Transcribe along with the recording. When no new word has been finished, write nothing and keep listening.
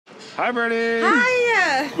Hi, Bernie.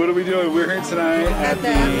 Hi. What are we doing? We're here tonight At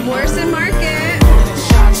the Morrison Market.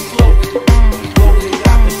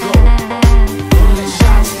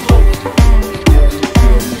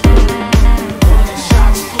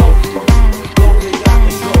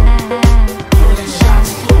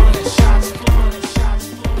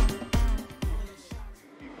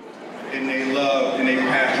 And they love and they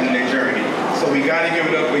passion and their journey. So we got to give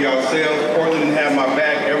it up for yourselves. Portland had my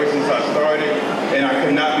back ever since I started, and I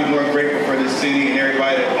could not be more grateful for this city and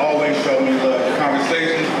everybody that always showed me love. The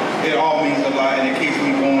conversations, it all means a lot and it keeps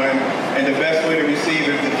me going. And the best way to receive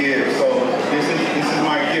is to give. So this is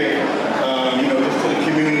my gift, just to the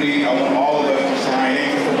community. I want all of us to shine.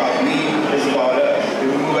 It ain't just about me, it's about us.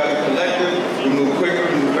 If we move as a collective, we move quicker,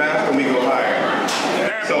 we move faster, we go higher.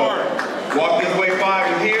 So walk this way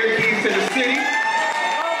 5 is here. To the city.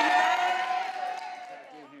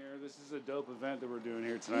 This is a dope event that we're doing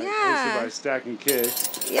here tonight, Yeah. hosted by Stackin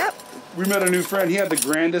Kickz. Yep. We met a new friend. He had the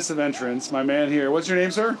grandest of entrance. My man here. What's your name,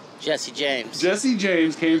 sir? Jesse James. Jesse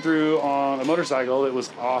James came through on a motorcycle. It was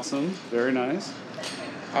awesome. Very nice.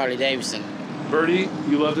 Harley Davidson. Birdie,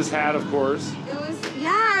 you love this hat, of course. It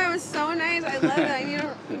was so nice. I love it. I need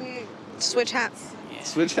to switch hats. Yeah.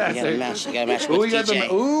 Switch hats. You gotta match with the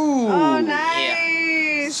DJ. Ooh. Oh, nice. Yeah.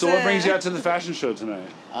 So what brings you out to the fashion show tonight?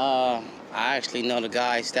 I actually know the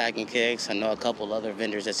guy, Stackin Kickz. I know a couple other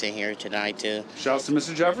vendors that's in here tonight, too. Shouts to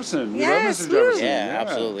Mr. Jefferson. We Yes, love Mr. Jefferson. Yeah,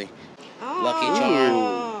 absolutely. Oh. Lucky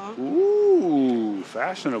Charm. Ooh,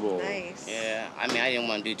 fashionable. Nice. Yeah, I mean, I didn't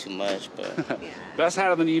want to do too much, but Yeah. Best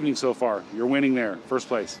hat of the evening so far. You're winning there. First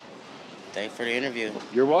place. thanks for the interview.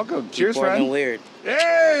 You're welcome. Cheers, Portland friend. Weird.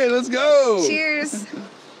 Hey, let's go. Cheers.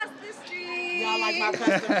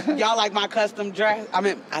 Y'all like my custom dress?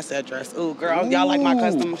 I said dress. Ooh, girl, y'all like my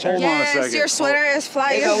custom shirt? Hold on a Yes, second. your sweater is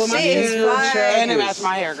fly. It Your go with my shit is shoes, fly. and it match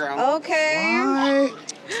my hair, girl. Okay.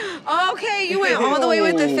 Okay, you went all the way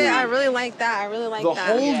with the fit. I really like that. I really like The that.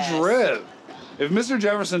 whole Yes. drip. If Mr.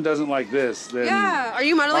 Jefferson doesn't like this, then... Yeah. Are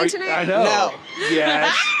you modeling tonight? I know. No.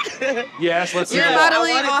 Yes. Yes, let's see You're the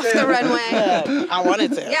modeling I wanted off to. the runway. I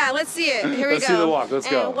wanted to. Yeah, let's see it. Here we Let's go. see the walk. Let's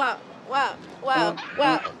go. And wow.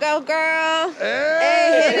 Go, girl.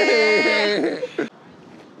 Hey. Hey, hit it.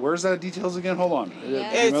 Where's that details again? Hold on.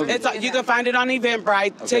 It's you can find it on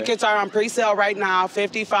Eventbrite. Okay. Tickets are on pre-sale right now,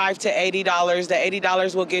 $55 to $80. The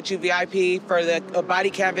 $80 will get you VIP for the body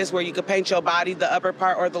canvas where you can paint your body, the upper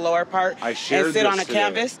part or the lower part, I shared and sit this on a today.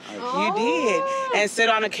 canvas. You did, and sit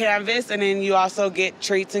on a canvas, and then you also get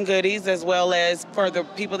treats and goodies, as well as for the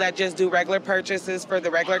people that just do regular purchases. For the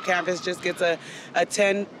regular canvas, just gets a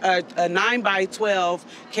 9 by 12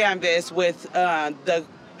 canvas with the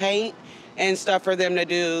paint and stuff for them to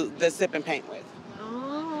do the sip and paint with.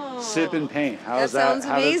 Oh. Sip and paint. That How's sounds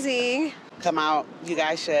How does- amazing. Come out, you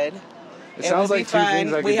guys should. It sounds would like be two fun.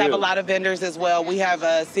 things I We could have do. a lot of vendors as well. We have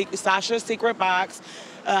a Sasha's Secret Box,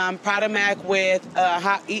 Prada Mac with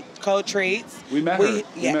Hot Eat Cold Treats. We met her. We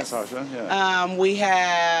Yes. met Sasha, yeah. We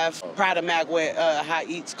have Prada Mac with Hot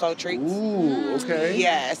Eats Cold Treats. Ooh, okay.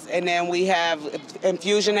 Yes, and then we have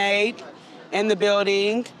Infusion Aid in the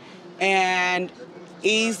building and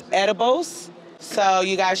Ease Edibles. So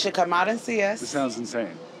you guys should come out and see This us. sounds insane.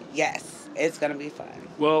 Yes, it's gonna be fun.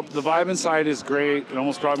 Well, the vibe inside is great. It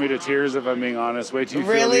almost brought me to tears, if I'm being honest. Wait till you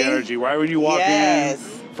feel Really? the energy. Right when you walk Yes.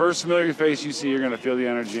 in, first familiar face you see, you're going to feel the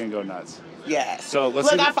energy and go nuts. Yes. So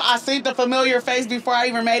let's Look, see. I seen the familiar face before I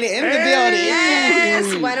even made it in the Hey! building.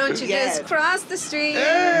 Yes. Why don't you Yes. just cross the street?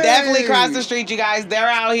 Definitely cross the street, you guys. They're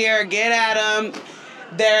out here. Get at them.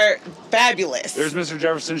 They're fabulous. There's Mr.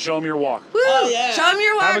 Jefferson. Show him your walk. Woo. Oh, yeah. Show them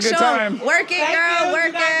your walk. Have a good Show 'em. time. Work it, Thank girl. you. Work You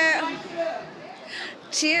it. guys-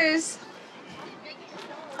 Cheers.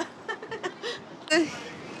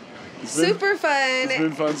 It's been- Super fun. It's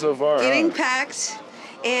been fun so far. Getting huh? packed.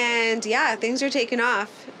 And yeah, things are taking off.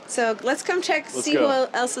 So let's come check, Let's see go. who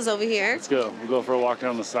else is over here. Let's go. We'll go for a walk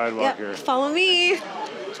down the sidewalk Yep. here. Follow me.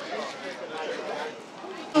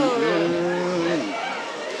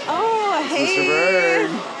 Oh, Mr. hey.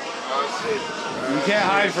 Bird. You can't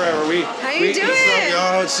hide forever. How you doing?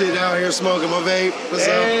 Y'all shit out here smoking my vape. What's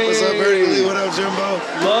Hey. up? What's up, Birdie Lee? What up, Jimbo?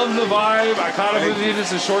 Love the vibe. I caught up with you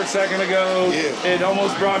just a short second ago. Yeah. It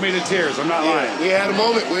almost brought me to tears. I'm not lying. We had a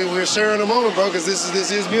moment. We're sharing a moment, bro, because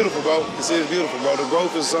this is beautiful, bro. This is beautiful, bro. The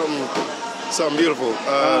growth is something beautiful.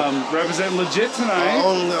 Representing legit tonight.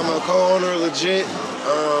 I'm a co-owner of Legit.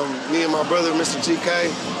 Me and my brother, Mr. TK.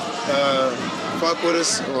 Fuck with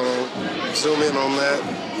us. Zoom in on that.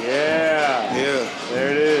 Yeah. Yeah. There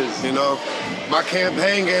it is. You know, my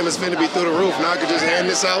campaign game is finna be through the roof. Now I could just hand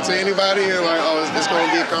this out to anybody and like, oh, it's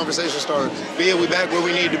gonna be a conversation starter. But yeah, we back where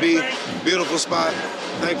we need to be. Beautiful spot.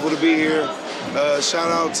 Thankful to be here. Shout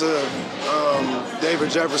out to David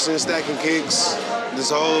Jefferson, Stackin Kickz, this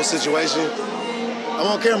whole situation. I'm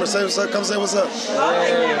on camera. Say what's up. Come say what's up. What's good?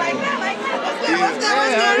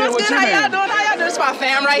 How y'all doing? How y'all doing? It's my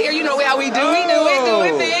fam right here. You know how we do. We do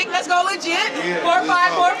it big. Let's go legit. 4-5,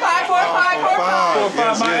 4-5, 4-5, 4-5.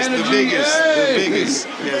 4-5, my energy. The biggest.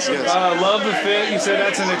 Yes. Love the fit. You said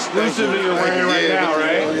that's an exclusive that you're wearing right now,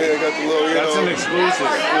 right? Yeah, got the little, That's an exclusive.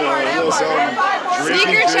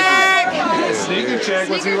 Sneaker check. Sneaker check.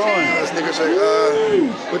 What's he rolling? Sneaker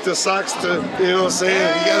check. With the socks to, you know what I'm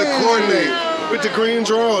saying? You gotta coordinate. With the green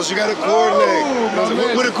drawers, you gotta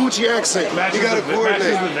coordinate. With a Gucci accent, you gotta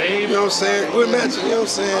coordinate. You know what I'm saying? We're matching, you know what I'm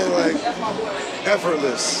saying? Like,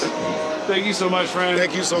 effortless. Thank you so much, friend.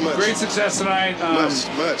 Thank you so much. Great success tonight.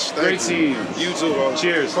 Much. Great seeing you. You too, bro.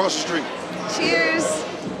 Cheers. Across the street. Cheers.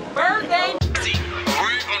 Birthday. See, the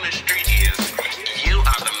word on the street is, you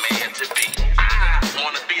are the man to be. I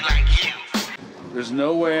want to be like you. There's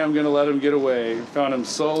no way I'm going to let him get away. Found him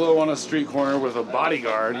solo on a street corner with a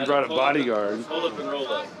bodyguard. He brought a bodyguard. Hold up and roll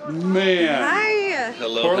up. Man. Hi.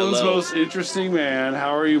 Hello, Portland's most interesting man.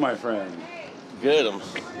 How are you, my friend? Good. I'm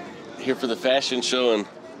here for the fashion show and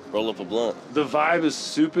roll up a blunt. The vibe is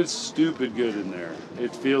stupid good in there.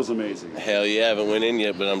 It feels amazing. Hell yeah, I haven't went in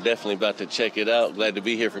yet, but I'm definitely about to check it out. Glad to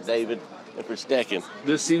be here for David and for Stackin.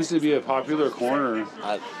 This seems to be a popular corner.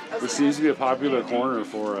 This seems to be a popular corner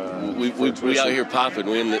for we out here popping.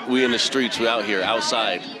 We in the streets. We out here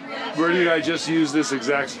outside. Bertie and I just used this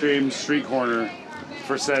exact same street corner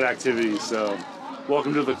for said activities. So,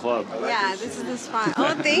 welcome to the club. Yeah, this is the spot.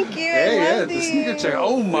 Oh, thank you. Hey, I yeah, love the these. sneaker check.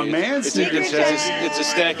 Oh, my man, sneaker check. It's a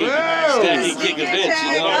Stackin Sneaker Kick event,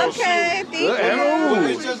 check. you know. Okay, thank you. Oh.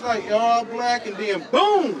 It's just like all black and then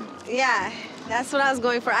boom. Yeah, that's what I was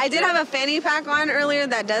going for. I did have a fanny pack on earlier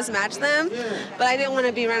that does match them, but I didn't want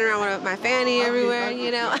to be running around with my fanny everywhere,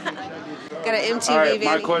 you know. Got an MTV All right, my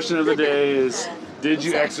fanny. question of the day is, did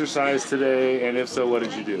you exercise today? And if so, what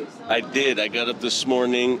did you do? I did. I got up this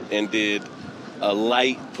morning and did a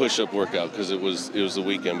light push-up workout because it was the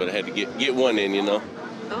weekend, but I had to get one in, you know.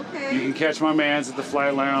 Okay. You can catch my mans at the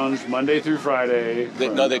Flight Lounge Monday through Friday.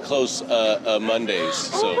 They close Mondays,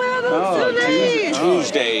 so Oh, wow, that's so nice.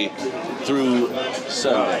 Tuesday through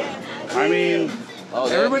Sunday. I mean,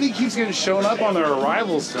 everybody keeps getting shown up on their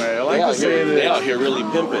arrivals tonight. I like to say that. They out here really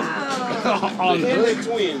pimping. On They're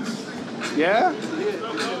twins. Yeah?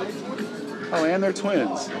 Oh, and they're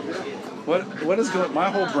twins. What is going? My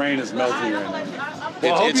whole brain is melting right now.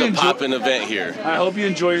 Well, It's a poppin' event here. I hope you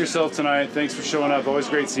enjoy yourself tonight. Thanks for showing up. Always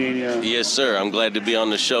great seeing you. Yes, sir. I'm glad to be on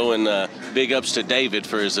the show, and big ups to David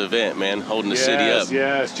for his event, man, holding the city up.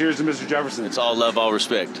 Yes. Cheers to Mr. Jefferson. It's all love, all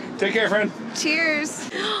respect. Take care, friend. Cheers.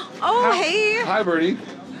 Oh, hey. Hi, Bertie.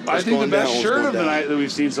 I think the best shirt of the night that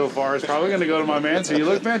we've seen so far is probably going to go to my man. So you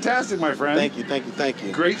look fantastic, my friend. Thank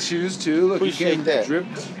you. Great shoes too. Look, Appreciate you came that.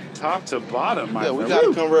 dripped top to bottom, my Yeah, friend. we got to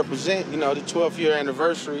Woo. come represent, you know, the 12th year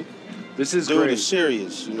anniversary. This is Dude great. is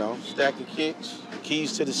serious, you know. Stackin Kickz,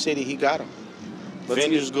 keys to the city, he got them. Let's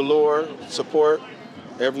Vendors galore, support,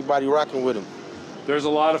 everybody rocking with him. There's a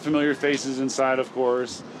lot of familiar faces inside, of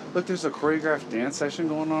course. Look, there's a choreographed dance session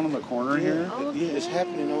going on in the corner here. Yeah, it's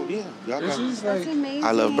happening over there. Y'all This got is like, That's amazing.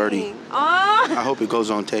 I love Bertie. Oh, I hope it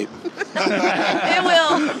goes on tape. it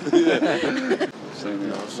will.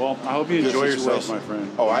 well, I hope you enjoy yourself, my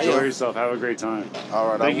friend. Oh, I enjoy am. yourself. Have a great time. All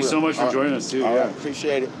right, Thank you will. so much for All right. joining us too. All Yeah. right,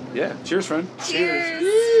 appreciate it. Yeah. Cheers, friend.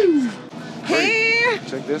 Cheers. Hey.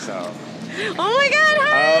 Check this out. Oh my God,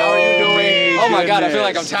 hi. How are you doing? Oh my God, I feel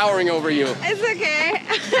like I'm towering over you. It's okay.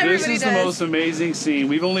 This Everybody is the does. most amazing scene.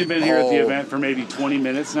 We've only been here at the Oh. event for maybe 20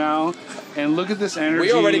 minutes now. And look at this energy.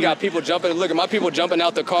 We already got people jumping. Look at my people jumping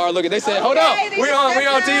out the car. Look at they said, hold up, Okay, they we on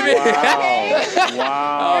stepped TV. out.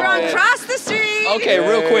 Wow. We're man. across the street. Okay,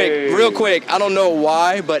 real quick. I don't know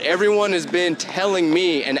why, but everyone has been telling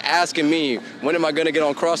me and asking me, when am I gonna get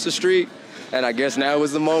on Cross the Street? And I guess now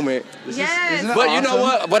is the moment. Yes. Isn't that But you know awesome?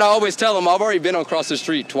 what? But I always tell them I've already been on Cross the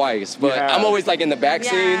Street twice. But Yeah. I'm always like in the back Yeah,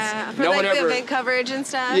 scenes. for No like one the ever. event coverage and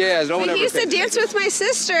stuff. Yeah, no one We ever used to pays dance attention. with my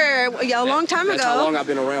sister a long time That's ago. how long I've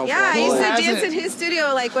been around Yeah, I for. used to hasn't? dance in his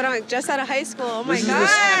studio like when I was just out of high school. Oh my This is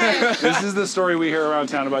God. This is the story we hear around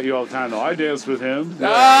town about you all the time, though. I danced with him.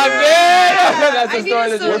 Ah, man! That's I the need story a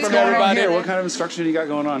that's story. from What's going on everybody. here? What kind of instruction you got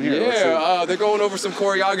going on here? What's Yeah, they're going over some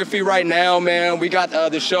choreography right now, man. We got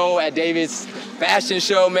the show at David's Kickz fashion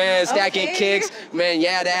show, man. Stackin Kickz, man.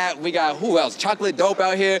 Yeah, that. We got who else? Chocolate Dope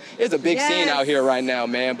out here. It's a big scene out here right now,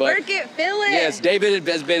 man. But work it, feel it. yes, David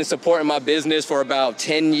has been supporting my business for about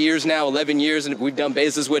 10 years now, 11 years, and we've done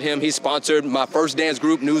business with him. He sponsored my first dance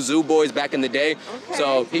group, New Zoo Boys, back in the day. Okay.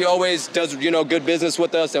 So he always does, good business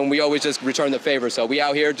with us, and we always just return the favor. So we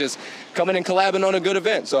out here just coming and collabing on a good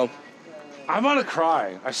event. So. I'm gonna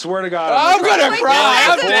cry. I swear to God. I'm gonna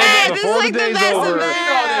cry. Before the day's over.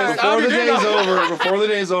 Before the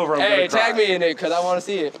day's over. I'm hey, gonna cry. tag me in it because I want to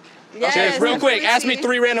see it. Yes, okay, real quick. Ask me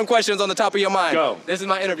 3 random questions on the top of your mind. Go. This is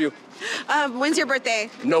my interview. When's your birthday?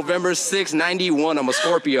 November 6, 91. I'm a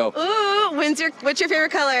Scorpio. Ooh, what's your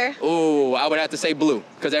favorite color? Ooh, I would have to say blue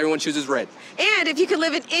because everyone chooses red. And if you could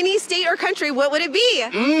live in any state or country, what would it be?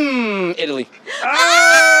 Italy.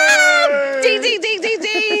 Oh! Ding, ding, ding, ding,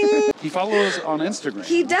 ding. He follows on Instagram.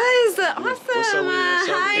 He does. Awesome. What's up?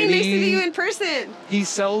 Hi, And nice to meet you in person. He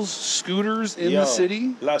sells scooters in the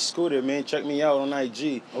city. La Scooter, man. Check me out on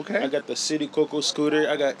IG. Okay. I got the City Coco scooter.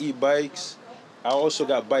 I got e-bikes. I also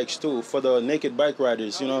got bikes too for the naked bike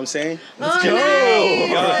riders. You know what I'm saying? Nice.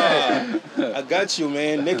 I got you,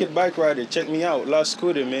 man. Naked bike rider. Check me out. La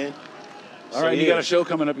Scooter, man. All right, you got a show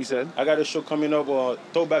coming up, you said? I got a show coming up on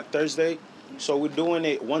Throwback Thursday. So we're doing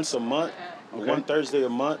it once a month. Okay. One Thursday a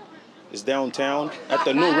month. It's downtown at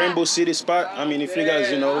the new Rainbow City spot. I mean, if you guys,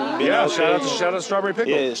 been out shout out to Strawberry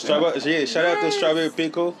Pickle. Yeah, shout out to Strawberry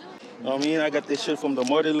Pickle. I mean, I got this shit from the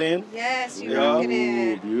motherland. Yes, you're rocking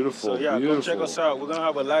it. Beautiful. So yeah, beautiful. come check us out. We're gonna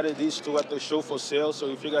have a lot of these too at the show for sale. So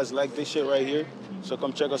if you guys like this shit right here, so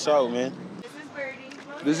come check us out, man.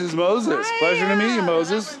 This is Moses. Hi, Pleasure to meet you,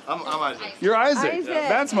 Moses. I'm Isaac. You're Isaac. Isaac.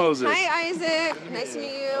 That's Moses. Hi, Isaac. Nice to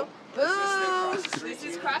meet you. Boom. This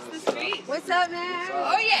is across the street. What's up, man?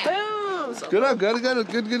 Oh yeah. Boom.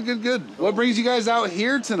 Good. What brings you guys out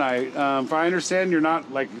here tonight? If I understand, you're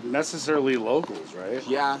not like necessarily locals, right?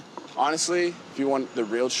 Yeah. Honestly, if you want the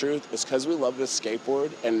real truth, it's because we love this skateboard,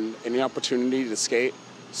 and any opportunity to skate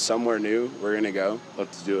somewhere new, we're gonna go.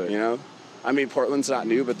 Let's do it. You know, I mean, Portland's not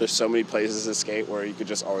new, but there's so many places to skate where you could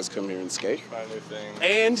just always come here and skate. Try new things.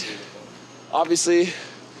 And obviously,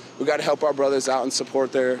 we got to help our brothers out and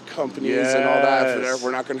support their companies and all that. If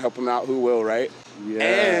we're not gonna help them out, who will, right? Yes.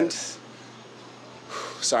 And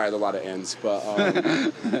sorry, a lot of ends, but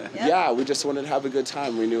yeah, we just wanted to have a good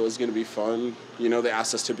time. We knew it was gonna be fun. You know, they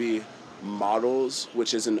asked us to be models,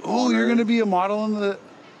 which is an honor. Oh, you're gonna be a model in the.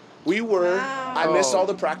 We were. Wow. I missed all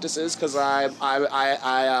the practices because I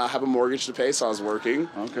have a mortgage to pay, so I was working.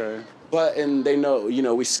 Okay. But and they know,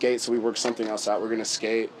 we skate, so we work something else out. We're gonna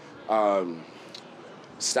skate.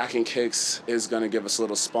 Stackin Kickz is gonna give us a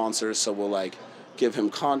little sponsor, so we'll give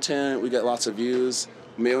him content. We get lots of views.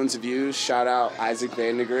 Millions of views. Shout out Isaac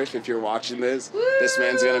Vandegrift if you're watching this. Woo! This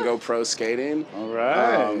man's gonna go pro skating. All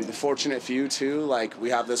right. The Fortunate Few too. We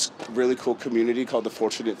have this really cool community called the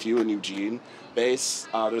Fortunate Few in Eugene base.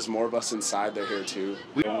 There's more of us inside. They're here too.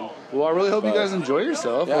 Well, I really hope you guys enjoy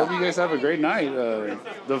yourself. I Yeah. hope you guys have a great night.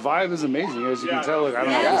 The vibe is amazing, as you can tell. I don't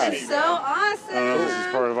know. That's so awesome. I don't know if this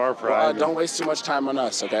is part of our pride. Don't waste too much time on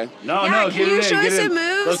us, okay? No, Yeah, get can it you in. show Get us in. some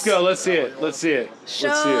moves? Let's go. Let's see it. Let's see it. Show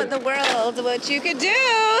Let's see it. the world what you could do.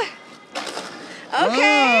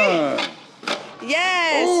 Okay. Ah.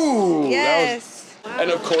 Yes. Ooh, yes.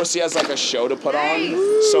 And of course, he has a show to put Nice.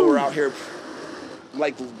 on. So we're out here,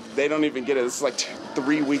 they don't even get it. It's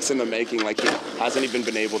 3 weeks in the making. He hasn't even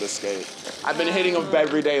been able to skate. I've been hitting him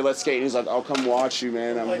every day. Let's skate. And he's like, I'll come watch you,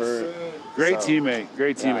 man. I'm hurt. Great teammate.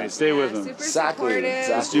 Great teammate. Yeah. Stay with him. Super Exactly. supportive.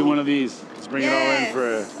 Let's do one of these. Let's bring it all in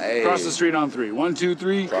for Hey. Cross the Street on 3. 1, 2,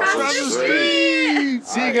 3. Cross the street.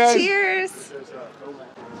 See you guys. Cheers.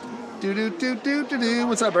 Do.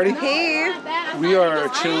 What's up, Birdie? Hey. We are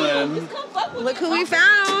chilling. Look who we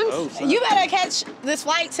found. Oh, snap. You better catch this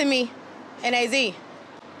flight to me in AZ.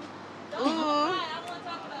 Ooh.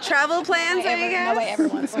 Travel plans, I guess? Nobody ever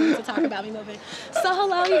wants me to talk about me moving. So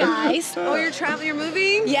hello, you guys. Oh, you're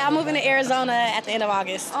moving? Yeah, I'm moving to Arizona at the end of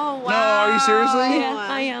August. Oh, wow. No, are you seriously? Yeah,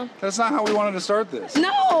 I am. That's not how we wanted to start this.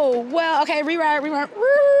 No, well, okay, rewrite.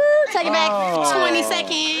 Take it back Oh. 20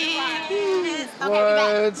 seconds. Okay,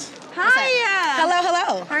 What? Hiya.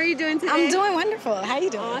 Hello. How are you doing today? I'm doing wonderful. How you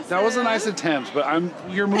doing? Awesome. That was a nice attempt, but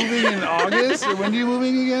you're moving in August? Or when are you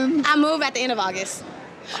moving again? I move at the end of August.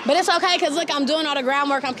 But it's okay, because look, I'm doing all the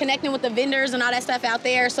groundwork. I'm connecting with the vendors and all that stuff out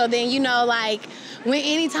there. So then, when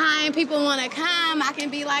anytime people want to come, I can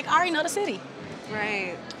be I already know the city.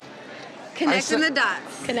 Right. Connecting the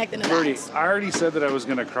dots. Connecting the Birdie, dots. I already said that I was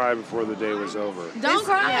going to cry before the day was over. Don't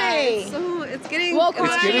cry. So it's getting... We'll It's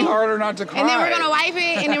cry. getting harder not to cry. And then we're going to wipe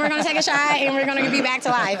it, and then we're going to take a shot, and we're going to be back to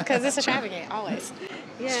life, because it's extravagant, always.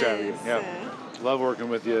 Yes. Extravagant, yeah. Love working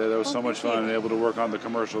with you. That was so much fun and able to work on the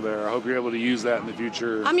commercial there. I hope you're able to use that in the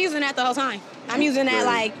future. I'm using that the whole time. I'm using that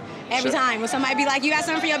like every time. When somebody be like, you got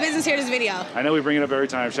something for your business, here this video. I know we bring it up every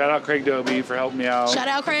time. Shout out Craig Doby for helping me out. Shout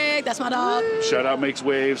out Craig, that's my dog. Shout out Makes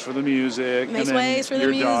Waves for the music. Makes Waves for the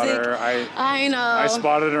music. Your daughter. I know. I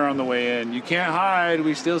spotted her on the way in. You can't hide.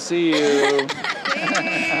 We still see you.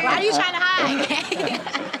 Why are you trying to hide?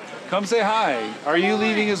 Come say hi. Are you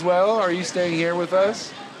leaving as well? Are you staying here with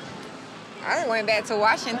us? I went back to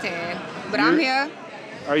Washington, but I'm here.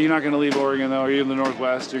 Are you not going to leave Oregon, though? Are you in the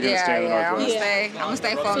Northwest? You're going to stay in the Northwest? I'm going to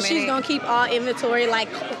stay for a minute. So she's going to keep all inventory, like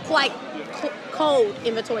cold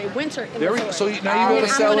inventory, winter inventory. So now you want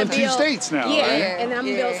to sell in 2 states now, yeah, right? And then I'm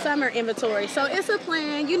going to build summer inventory. So it's a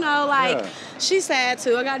plan, you know, like, she's sad,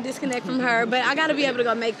 too. I got to disconnect from her, but I got to be able to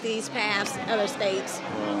go make these paths other states.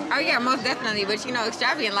 Oh, yeah, most definitely. But, you know,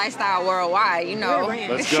 extravagant lifestyle worldwide, you know.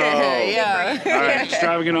 Let's go. Yeah. All right,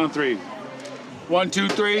 extravagant on 3. 1, 2,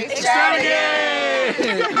 3.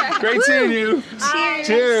 Extravagant! Great seeing you. Cheers.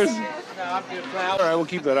 Cheers. All right, we'll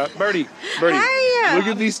keep that up. Birdie, look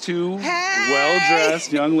at these 2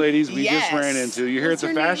 well-dressed young ladies we just ran into. You're here at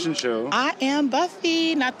the fashion show. I am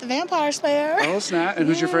Buffy, not the Vampire Slayer. Oh, snap. And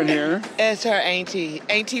who's your friend here? It's her auntie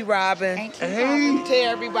Robin. Hey. To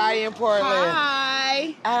everybody in Portland.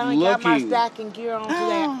 Hi. I only got my stacking gear on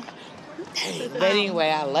today. But anyway,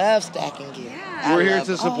 I love stacking gear. We're here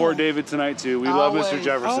to support David tonight, too. We love Mr.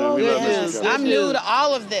 Jefferson. We love Mr. Jefferson. I'm new to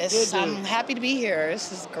all of this. I'm happy to be here. This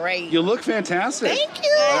is great. You look fantastic. Thank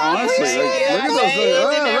you. Honestly, look at those.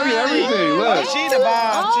 Look at everything. Look. She the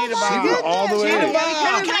bomb. She the bomb. She got all the way.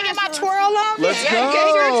 Can I get my twirl on? Let's go.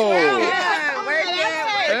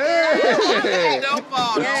 Hey. Don't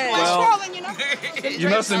fall. Well, you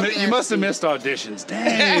must have missed auditions.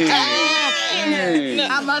 Dang.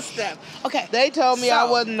 I must have. Okay. They told me I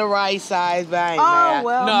wasn't the right size, but I ain't mad.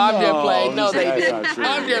 Well. No, I'm just playing. No, they That's didn't. not true.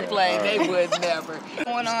 I'm just playing. They would never.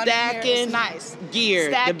 Stacking nice. gear,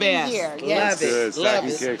 Stacking the best. gear, Love yes. it. Stackin Love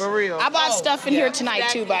Kickz. it. For real. I bought stuff in here tonight,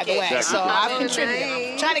 too, by the way. So I've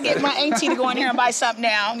contributed. Trying to get my auntie to go in here and buy something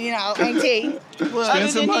now, you know, auntie.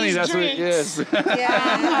 Spend some money, that's what it is.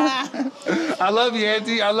 Yeah. I love you,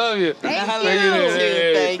 Auntie. I love you.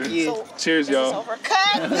 Thank you. Cheers, y'all.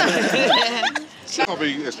 It's gonna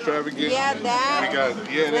be extravagant. Yeah, that. We got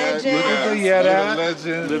Legends. Look at the Yada.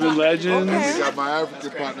 Legends. Living Legends. We got my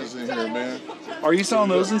African partners in here, man. Are you selling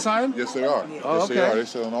those inside? Yes, they are. Oh, yes, they okay. are. They're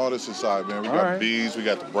selling all this inside, man. We All got right. beads, we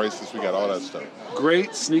got the bracelets, we got all that stuff.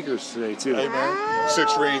 Great sneakers today, too. Hey, man.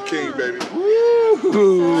 6 ring king, baby.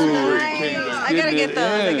 Woo! I gotta get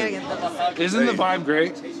those. Isn't the vibe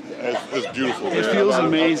great? It's beautiful, man. It feels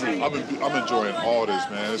amazing. I'm enjoying all this,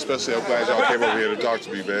 man. Especially, I'm glad y'all came over here to talk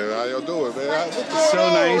to me, man. How y'all doing, man? It's so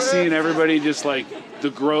nice seeing everybody just like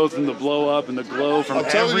the growth and the blow up and the glow from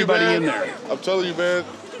everybody in there. I'm telling you, man.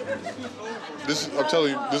 This is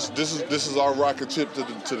our rocket ship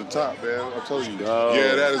to the top, man. I'm telling you. Oh.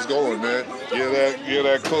 Yeah, that is going, man. Yeah,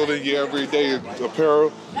 that clothing, everyday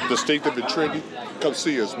apparel, distinctive and trendy. Come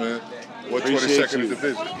see us, man. 122nd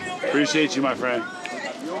Division. Appreciate you, my friend.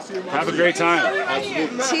 Have a great time.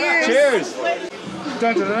 Cheers. Cheers.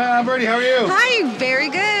 Dun, dun, dun. Birdie, how are you? Hi, very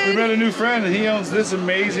good. We met a new friend, and he owns this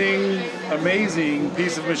amazing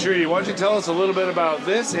piece of machinery. Why don't you tell us a little bit about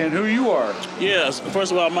this and who you are? Yes.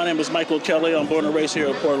 First of all, my name is Michael Kelly. I'm born and raised here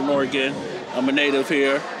in Portland, Oregon. I'm a native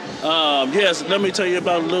here. Yes, let me tell you a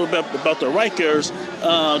little bit about the Rikers.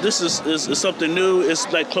 This is something new.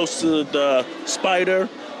 It's like close to the Spider.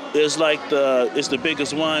 It's the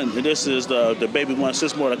biggest one, and this is the baby one. So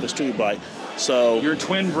it's more like a street bike. So your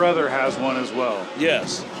twin brother has one as well.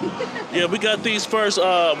 Yes. Yeah, we got these first.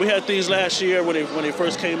 We had these last year when they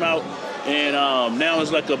first came out, and now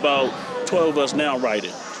it's like about 12 of us now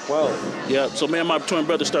riding. 12. Yeah. So me and my twin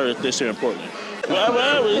brother started this here in Portland.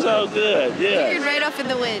 Well, it's all good. Yeah. You're right off in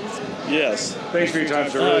the wind. Yes. Thanks for your time,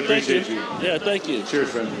 sir. Really appreciate you. Yeah, thank you. Cheers,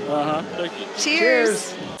 friend. Thank you.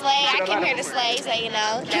 Cheers. Slay. I came here to slay, so you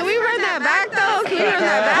know. Can we run that back though? Can we run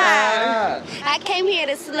that back? I came here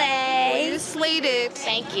to slay. You slayed it.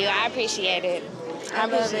 Thank you. I appreciate it. I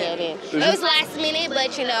appreciate it. It was last minute,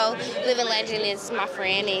 but you know, Living Legend is my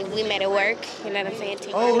friend, and we met at work. You know what I'm saying?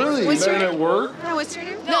 Oh, really? You met him at work? What's your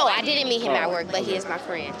name? No, I didn't meet him at work, but he is my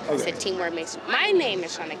friend. It's a teamwork mix. My name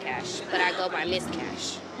is Shauna Cash, but I go by Miss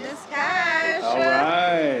Cash. Miss Cash. All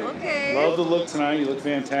right. Okay. Love the look tonight. You look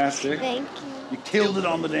fantastic. Thank you. You killed it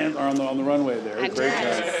on the on the runway there. Great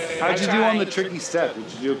job. How'd you do on the tricky step? Did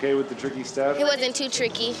you do okay with the tricky step? It wasn't too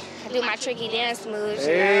tricky. I do my tricky dance moves.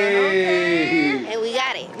 Hey. You know? And we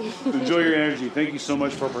got it. Enjoy your energy. Thank you so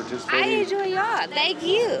much for I participating. enjoy y'all. Thank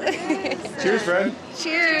you. Cheers, friend.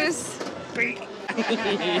 Cheers.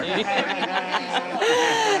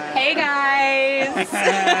 Hey guys.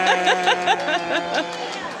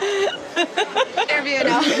 Interview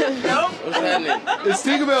now. What's happening? It's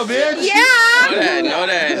Tinkerbell, bitch. Yeah. Know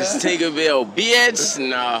that. It's Tinkerbell, bitch.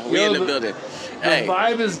 Nah, we in the building. The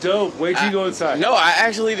vibe is dope. Wait till you go inside. No, I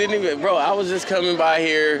actually didn't even, bro. I was just coming by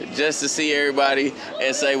here just to see everybody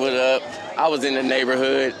and say what up. I was in the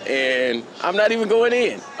neighborhood and I'm not even going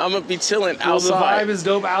in. I'm gonna be chilling outside. Well, the vibe is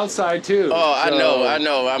dope outside too. Oh, I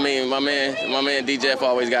know. I mean, my man DJF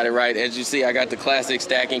always got it right. As you see, I got the classic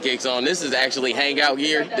Stackin Kickz on. This is actually hangout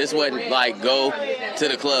gear. This wasn't like go to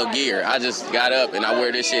the club gear. I just got up and I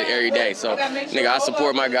wear this shit every day. So, nigga, I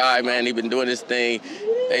support my guy, man. He been doing this thing.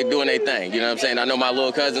 They doing their thing. You know what I'm saying? I know my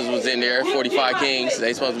little cousins was in there, 45 Kings.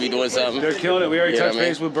 They supposed to be doing something. They're killing it. We already touched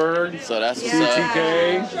base with Bird. So that's what's up.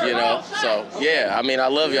 TK. You know, so yeah, I mean, I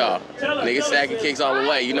love y'all. Niggas Stackin Kickz all the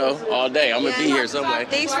way, you know, all day. I'm gonna be here some way.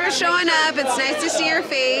 Thanks for showing up. It's nice to see your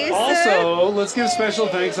face. Also, let's give special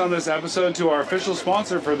thanks on this episode to our official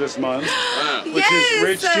sponsor for this month, which is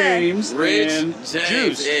Rich James and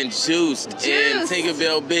Juice. And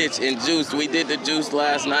Tinkerbell bitch and Juice. We did the Juice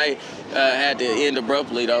last night. Had to end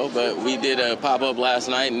abruptly though, but we did a pop-up last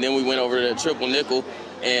night, and then we went over to Triple Nickel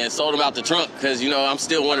and sold them out the trunk, because, you know, I'm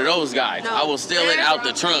still one of those guys. I will steal it out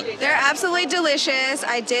the trunk. They're absolutely delicious.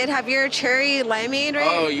 I did have your cherry limeade, right?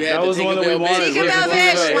 Oh, you had the Tinkerbell bitch. Tinkerbell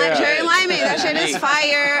bitch, cherry limeade. That shit is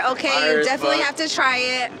fire. Okay, Fire you as definitely fuck. have to try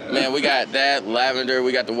it. Man, we got that, lavender,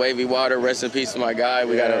 we got the wavy water, rest in peace to my guy.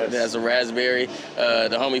 We got that's a raspberry.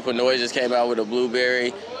 The homie Panoy just came out with a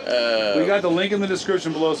blueberry. We got the link in the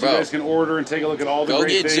description below so you guys can order and take a look at all the Go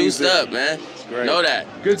great get things. juiced up, man. Great. Know that.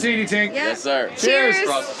 Good seeing you, Tink. Yes, sir. Cheers.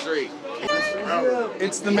 Across the street.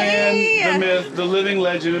 It's the man, the myth, the living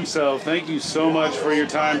legend himself. Thank you so much for your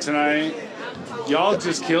time tonight. Y'all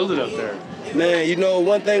just killed it up there. Man, you know,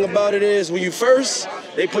 one thing about it is when you first,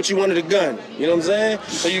 they put you under the gun. You know what I'm saying?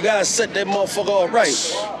 So you gotta set that motherfucker off right.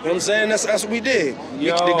 You know what I'm saying? That's what we did.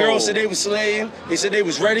 The girls said they was slaying. They said they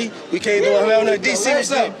was ready. We came through around there. DC,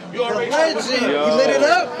 what's up? You already know. You lit it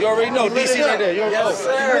up? You already know. DC right there. You already know. Yes,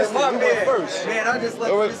 sir. My man. First. Man, I just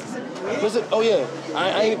left Was it? Oh yeah,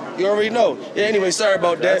 I ain't. You already know. Yeah. Anyway, sorry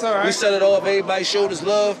about that. That's all right. We set it off. Everybody showed us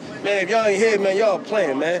love. Man, if y'all ain't here, man, y'all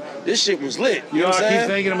playing, man. This shit was lit. You know what what I'm I saying? keep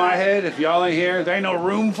thinking in my head? If y'all ain't here, there ain't no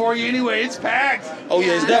room for you anyway. It's packed. Oh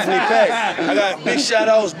yeah, it's definitely packed. I got big shout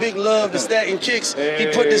outs, big love to Stackin Kickz. He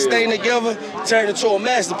put this thing together, turned it into a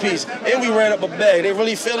masterpiece. And we ran up a bag. They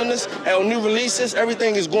really feeling us. Our new releases,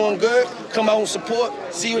 everything is going good. Come out and support.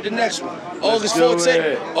 See you at the next one. August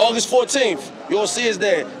 14th. August 14th. You'll see us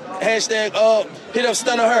there. Hashtag hit up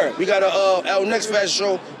Stunner Her. We got our next fashion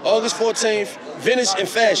show, August 14th. Vintage and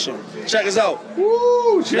fashion. Check us out.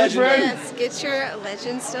 Woo! Cheers, friend. Yes, get your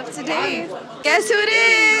legend stuff today. Guess who it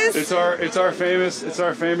is? It's our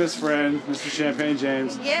famous friend, Mr. Champagne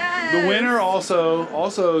James. Yeah. The winner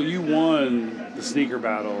also you won the sneaker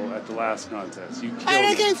battle at the last contest. You killed Hey,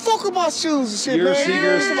 they it. can't fuck about shoes and shit, Your man.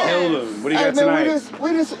 sneakers killed them. What do you got tonight?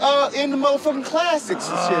 We just in the motherfucking classics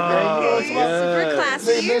and shit, man. You know, Super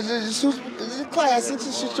classy. The classics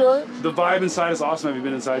and shit, sure. The vibe inside is awesome. Have you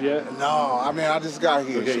been inside yet? No, I mean, I just got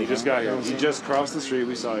here. Okay, you just got here. You just crossed the street.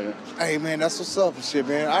 We saw you. Hey, man, that's what's up and shit,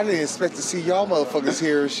 man. I didn't expect to see y'all motherfuckers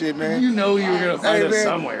here and shit, man. You know you were going to find us man,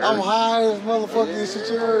 somewhere. I'm high as motherfucking and shit,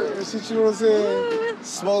 you heard? And shit, you know what I'm saying?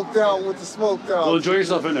 Smoked out with the smoked out. Well, enjoy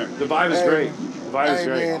yourself in there. The vibe is great. The vibe is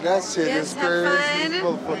great. Man, that shit is crazy.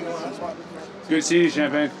 Good seeing you,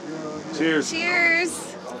 Champagne. Cheers.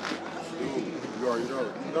 Cheers. You already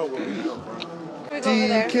know what we do.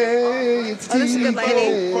 TK, it's oh, this is a good lighting.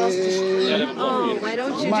 TK. Oh, why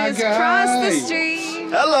don't you My just guy. cross the street?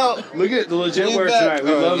 Hello. Look at the legit We work back. tonight.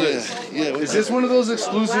 We love yeah, this. Yeah, Is this one of those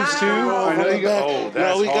exclusives too? I know you got. Oh,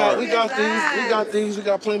 that's we hard. we got these. We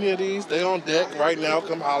got plenty of these. They on deck right now.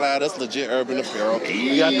 Come holler at us. Legit Urban Apparel.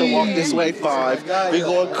 We got the Walk This Way 5. We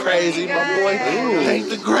going crazy, my boy. Paint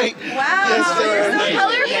the Great. Wow. Yes, sir.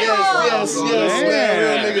 It's so colorful.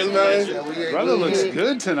 Yes. Real niggas, man. Brother looks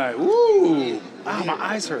good tonight. Woo! Ah, my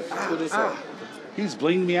eyes hurt. He's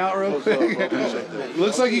blinged me out real quick.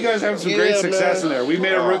 Looks like you guys have some great success in there. We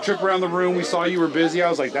made a road trip around the room. We saw you were busy. I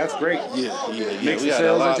was like, that's great. Yeah. Makes We the had a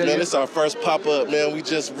sales, I lot, tell man. you. This is our first pop-up, man. We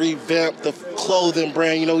just revamped the clothing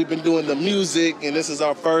brand. You know, we've been doing the music, and this is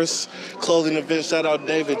our first clothing event. Shout out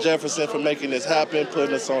David Jefferson for making this happen,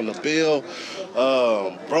 putting us on the bill.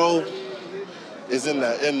 Bro is in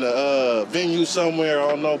the venue somewhere. I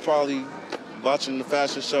don't know, probably watching the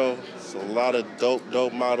fashion show. It's a lot of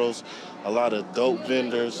dope models. a lot of dope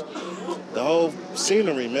vendors. The whole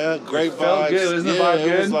scenery, man, great felt vibes. good. Isn't the vibe It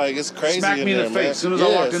good? was like, it's crazy Smacked in me in there, the face man. as soon as I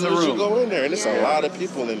walked in the As soon as room. you go in there, and it's a lot of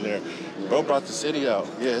people in there. Bro brought the city out.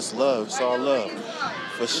 Yeah, it's love. It's all love.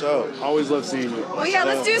 For sure. Always love seeing you. Oh yeah,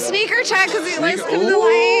 let's do sneaker check because let's come to the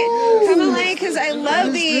light. Come to the light because I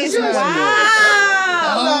love these. Wow.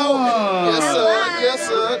 Hello. Yes, sir. Yes,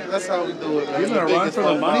 sir. That's how we do it, man. You're gonna run for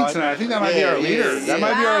the money tonight. I think that might be our leader. That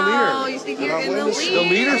might be our Oh, leader. you think you're in the lead? The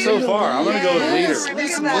leader so far. I'm gonna go with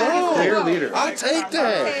leader. Clear leader. I'll take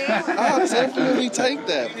that. I'll definitely take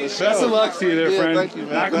that. For sure. Best of luck to you there, friend. Thank you,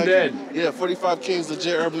 man. Knock 'em Thank dead. you. Yeah, 45 Kings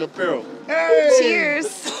Legit Urban Apparel. Hey.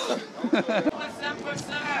 Cheers.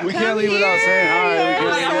 We can't leave without saying hi.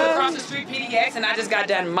 I'm across the street, PDX, and I just got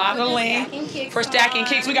done modeling for Stackin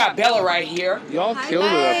Kickz. We got Bella right here. Y'all killed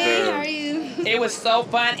it up there. How are you? It was so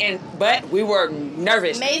fun, but we were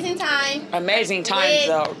nervous. Amazing time. Amazing times,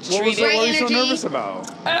 though. What was you so nervous about?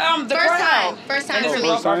 The First crowd. time. First time And this for is me.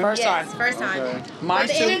 our first time. Yes, first time. Okay. Mine But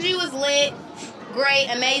the too. energy was lit. Great,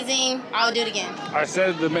 amazing. I would do it again. I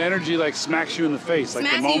said the energy like smacks you in the face. Like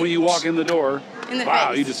Smacks the you moment you walk in the door, in the wow,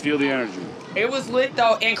 face. you just feel the energy. It was lit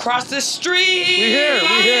though, and across the street. We here. The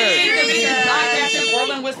biggest podcast in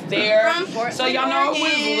Portland was there. From Portland, So y'all know it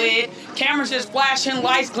was Oregon. lit. Cameras just flashing,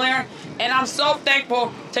 lights glaring. And I'm so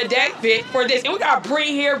thankful to David for this. And we got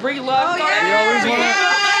Bree here, Bree Love. You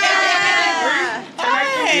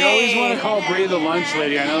always want to call Bree the lunch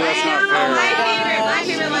lady. I know that's not fair. My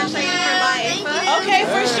favorite lunch lady for life. Okay,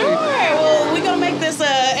 for sure. Well, we're gonna make this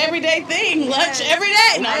a everyday thing. Lunch every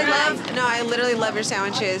day. No, I literally love your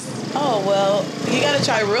sandwiches. Oh well, you gotta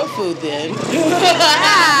try real food then.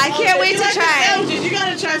 I can't wait to like the try. sandwiches, you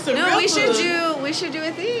gotta try some real we should food. we should do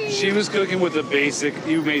a thing. She was cooking with the basic.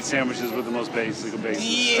 You made sandwiches with the most basic of basics.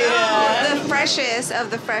 Yeah. The freshest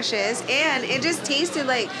of the freshest, and it just tasted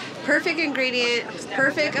like perfect ingredient,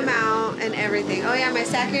 perfect amount, and everything. Oh yeah, my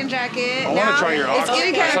Stackin jacket. I want to try your It's oxtail.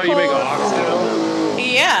 getting I kind saw of you make an cold. oxtail.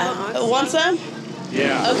 Yeah. Want some?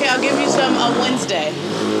 Yeah. Okay, I'll give you some on Wednesday.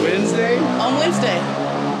 Wednesday? On Wednesday.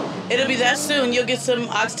 It'll be that soon. You'll get some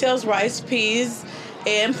oxtails, rice, peas,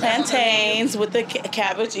 and plantains with the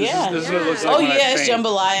cabbage. Yeah. This is what it looks like oh when I yes, faint.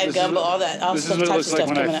 jambalaya, gumbo, all that. All This is some what it types looks of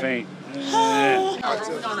like stuff when I coming up. faint.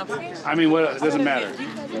 I mean, what? It doesn't matter.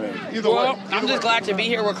 Well, I'm just glad to be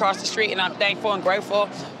here. We're across the street, and I'm thankful and grateful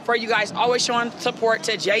for you guys always showing support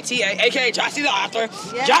to JTA, aka Jossie the author,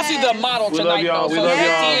 Jossie the model We love tonight. y'all. Though. We So love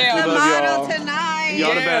JTA, y'all. We The love model y'all. tonight.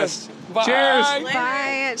 Y'all the Yes. best. Bye. Cheers.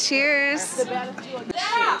 Bye. Cheers.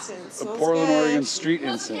 The Portland, Oregon street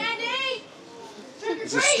incident.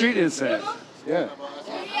 It's a street incident. Yeah.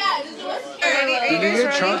 Did you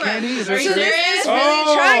get trunk candy? Is there So there is really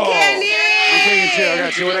Oh! trunk candy. I'm taking two. I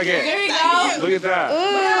got two. What'd I get? There you go. Look at that. Ooh,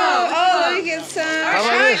 oh, let me get some How about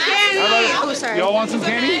trunk this? candy. How about Oh, this? sorry. Y'all want some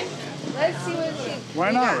candy? Let's see what she.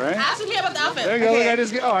 Why not, right? Ask me about the outfit. There you go. Look, I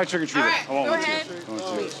just get. Oh, I trick or treated. All right, I want go one ahead. too. I want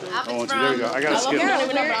two. I Outfits want two. There you go. I gotta skip I don't it.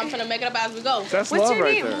 even know, but I'm gonna make it up as we go. That's What's love your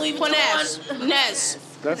right name? there. Nez.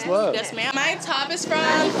 That's love. Yes, ma'am. My top is from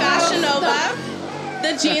Fashion Nova.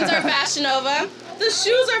 The jeans are Fashion Nova. The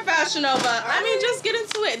shoes are Fashion Nova. I mean, just get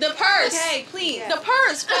into it. The purse. Okay, please. The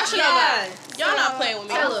purse, Fashion Nova. Y'all not playing with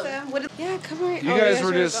me. Yeah, come right. You guys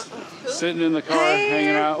were just sitting in the car, hanging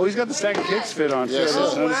out. Oh, he's got the Stackin Kickz fit on too. Yes, I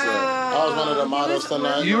just sir. noticed that. I was one of the models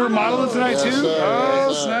tonight. You were modeling tonight Yes, too? sir. Oh,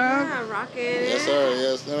 Yes, sir. snap. Yeah, rocking. Yes, sir.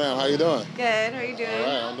 Yes, ma'am. How you doing? Good. How are you doing? All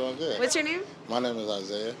right, I'm doing good. What's your name? My name is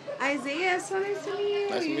Isaiah. Isaiah. So nice to meet you.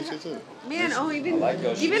 Nice to meet you too. Man, oh, even I like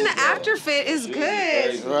your even shoes, the after fit is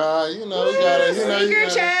good. Right, you know, you gotta, Sneaker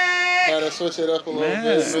check. gotta switch it up a little bit,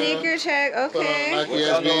 man. Sneaker check. Okay. Nike What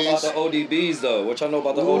y'all know about the ODBs though? What y'all know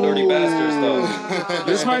about the old dirty bastards though?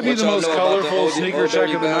 This might be What the y'all most know about the colorful old sneaker dirty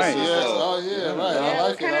check of the night. bastards, Yes, though? oh yeah, right. I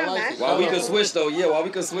like it. I like it. While we could switch though, while we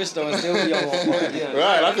could switch though and still be on one. Yeah.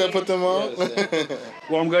 Right, I could put them on.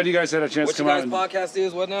 Well, I'm glad you guys had a chance What to you come out. guys' podcast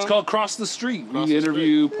is? What now? It's called Cross the Street. We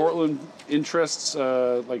interview Portland interests,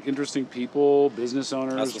 like interesting people, business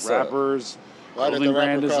owners, That's what's up. rappers, Right at clothing the rapper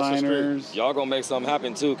brand across the street. designers. Y'all gonna make something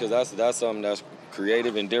happen too, cause that's something that's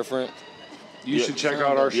creative and different. You should check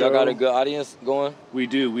out our show. Y'all got a good audience going? We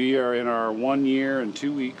do. We are in our 1 year and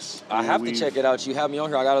 2 weeks. I have to check it out. You have me on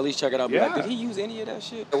here. I gotta at least check it out. Be like, Yeah. did he use any of that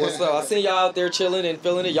shit? What's up? I seen y'all out there chilling and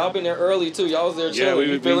feeling it. Y'all been there early too. Y'all was there Yeah, chilling. we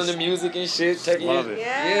You would feeling be- the music and shit. Taking Love it. Yeah,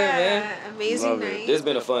 man. Amazing Love it. night. This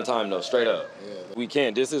been a fun time though, straight up. We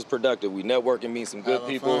can. This is productive. We networking, meet some good Having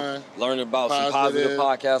people, fun. learning about some Positive. positive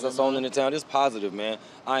podcasts that's on in the town. This positive, man.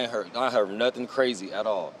 I ain't heard nothing crazy at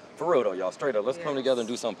all. For real though, y'all. Straight up. Let's come together and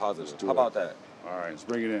do something positive. How about that? All right, let's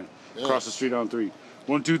bring it in. Yeah. Cross the street on 3.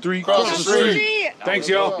 1, 2, 3. Cross Cross the the street. street. Thanks,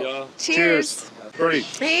 y'all. Cheers. Birdie.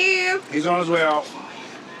 Hey. He's on his way out.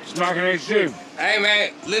 Stackin HG. Hey,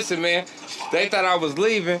 man, listen, man. They thought I was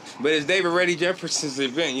leaving, but it's David Reddy Jefferson's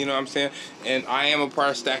event, you know what I'm saying? And I am a part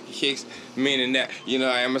of Stackin Kickz, meaning that, you know,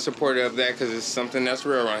 I am a supporter of that because it's something that's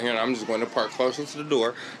real around here, and I'm just going to park closer to the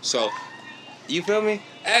door. So, you feel me?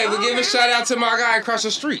 Hey, we'll give a shout out to my guy across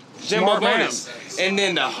the street, Jimbo Bonus. And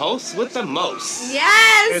then the host with the most.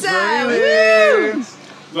 Yes! Woo!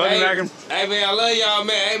 Hey, man, I love y'all,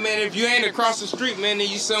 man. Hey, man, if you ain't across the street, man, then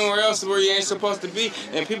you somewhere else where you ain't supposed to be,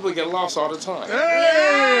 and people get lost all the time.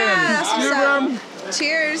 Yeah,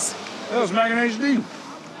 cheers. That was Mac and HD.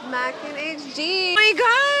 Mac and HG. Oh my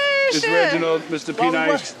gosh! It's Reginald, Mr. P.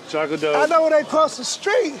 Nice, Chocolate Dope. I know where they cross the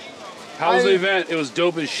street. How was the event? It was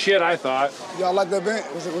dope as shit, I thought. Y'all like the event?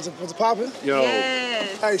 Was it popping? Yo.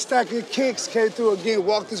 Yes. Hey, Stackin Kickz came through again,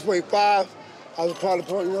 walked this way 5. I was part of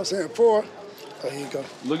the, you know what I'm saying, 4. So here you go.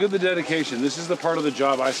 Look at the dedication. This is the part of the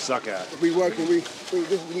job I suck at. We working, we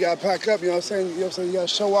gotta pack up, you know what I'm saying? You know what I'm saying? You gotta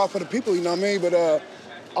show off for the people, you know what I mean? But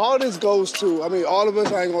all this goes to, I mean, all of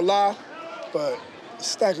us, I ain't gonna lie, but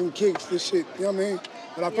Stackin Kickz, this shit, you know what I mean?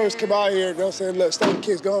 When I first came out here, you know what I'm saying? Look, Stackin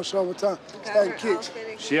Kickz, go on, show one time. Stackin Kickz.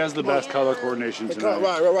 She has the best color coordination tonight.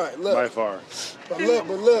 Right. Look. By far. But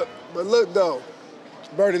look though,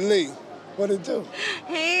 Birdie Lee, what it do?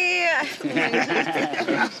 Hey.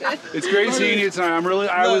 It's great seeing you tonight. I'm really,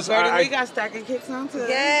 We got Stackin Kickz on too.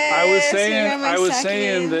 Yes. I was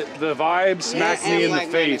saying that the vibe smacked me in the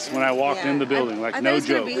face when I walked in the building, like no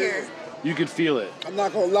joke. You could feel it. I'm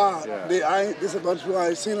not gonna lie. Yeah. This is a bunch of people I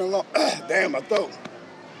ain't seen in a long. Damn, my throat.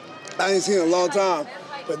 I ain't seen in a long time.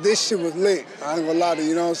 But this shit was lit. I ain't gonna lie to you,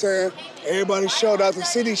 you know what I'm saying? Everybody showed out. The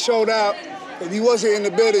city showed out. If you wasn't in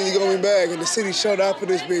the building, you're gonna be back. And the city showed out for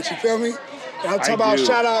this bitch. You feel me? And I'm talking about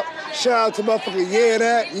shout out to motherfucking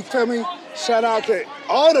That. You feel me? Shout out to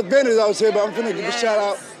all the vendors out here, but I'm finna give a shout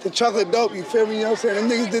out to Chocolate Dope. You feel me? You know what I'm saying?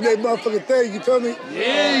 Them niggas did their motherfucking thing. You feel me?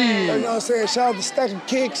 Yeah. You know what I'm saying? Shout out to Stackin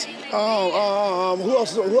Kickz. Who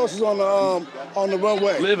else is on the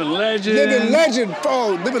runway? Living Legend. Living Legend,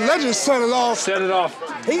 bro. Living Legend set it off. Set it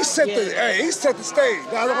off. He set the stage.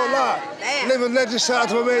 I don't gonna lie. Living Legend, shout out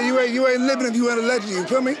to my man. You ain't living if you ain't a legend. You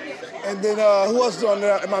feel me? And then who else is on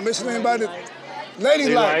there? Am I missing anybody?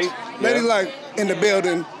 Ladylike in the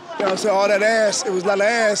building. You know what I'm saying? All that ass. It was a lot of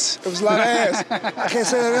ass. I can't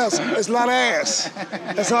say that else. It's a lot of ass.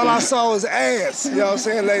 That's all I saw was ass. You know what I'm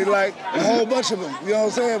saying? Ladylike, a whole bunch of them. You know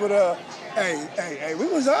what I'm saying? But hey, we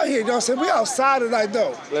was out here. You know what I'm saying? We outside tonight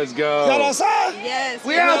though. Let's go. Y'all outside? Yes.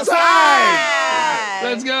 We outside.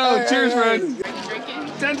 Let's go. Cheers, friend.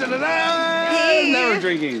 Drinking? Hey. Never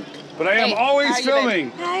drinking. But I am always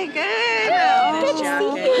filming. Hi, good.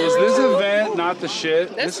 Was this event not the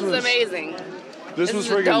shit? This was amazing. This was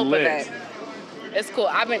is a friggin' dope lit. event. It's cool.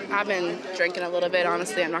 I've been drinking a little bit,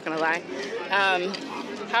 honestly. I'm not gonna lie.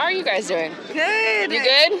 How are you guys doing? Good. You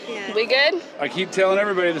good? Yeah. We good? I keep telling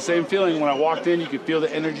everybody the same feeling. When I walked in, you could feel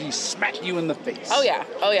the energy smack you in the face. Oh yeah.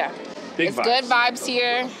 Big it's vibes. good vibes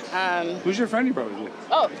here. Who's your friend you brought with you?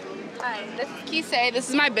 Oh. Hi, this is Kickz. This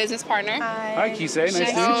is my business partner. Hi, Kickz. Nice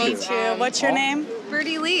to meet you. What's your name?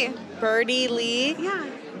 Birdie Lee. Birdie Lee? Yeah.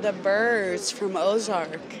 The birds from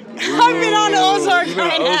Ozark. I've been on Ozark You've been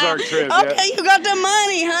right on now. Ozark trip, Okay, you got the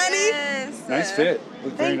money, honey. Yes. Nice fit.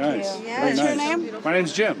 Look very nice. Yeah. Very What's your nice. name? My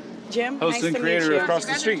name's Jim. Jim, Host nice and to creator meet you. of Across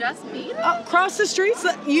the Street. Across the street? So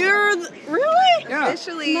really? Yeah.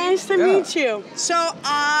 Officially. Nice to meet you. So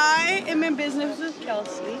I am in business with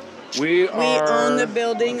Kelsey. We own the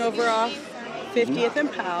building over off 50th and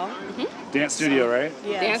Powell. Dance studio, right?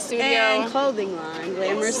 Yes. Dance studio. And clothing line.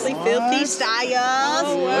 Glamorously Filthy Styles.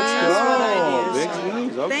 Oh, let's go. Big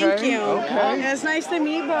news. Okay. Thank you. Okay. It's nice to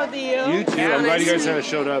meet both of you. You too. I'm glad you guys had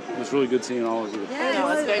showed up. It was really good seeing all of you. No,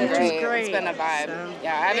 it's been great. It's been a vibe.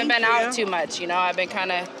 Yeah, I haven't been out too much. You know, I've been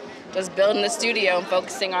kind of just building the studio and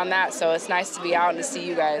focusing on that. So it's nice to be out and to see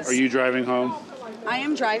you guys. Are you driving home? I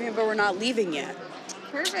am driving, but we're not leaving yet.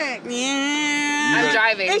 Perfect. Yeah. I'm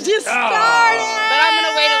driving. It just started. But I'm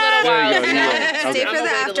going to wait a little while. There you go. Stay for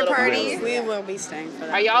the after party. We will be staying for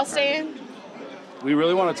that. Are y'all staying? We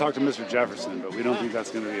really want to talk to Mr. Jefferson, but we don't think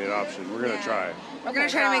that's going to be an option. We're going to try. We're going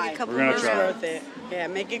to try to make a couple We're more gonna try. rounds. Worth it. Yeah,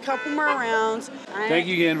 make a couple more rounds. Thank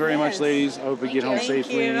you again very much, ladies. I hope we get home Thank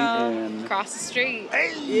safely. you. And Across the street.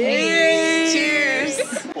 Cheers.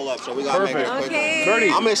 Pull up, so we gotta make it quick. Okay.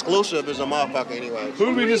 Birdie. I'm exclusive as a motherfucker anyway. Who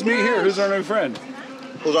did we just meet here? Who's our new friend?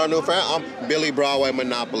 Who's our new friend? I'm Billy Broadway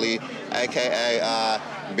Monopoly, aka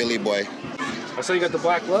Billy Boy. I saw you got the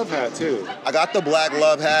black love hat too. I got the black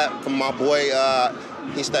love hat from my boy.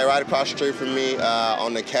 He stayed right across the street from me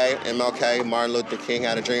on the K, MLK, Martin Luther King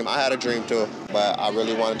had a dream. I had a dream too, but I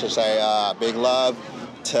really wanted to say big love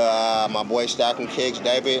to my boy Stackin Kickz,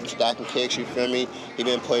 David. Stackin Kickz, you feel me? He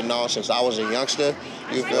been putting on since I was a youngster,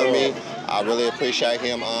 you feel me? I really appreciate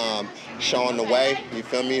him showing the way, you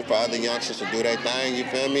feel me, for other youngsters to do their thing, you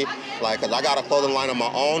feel me? Like, cause I got a clothing line of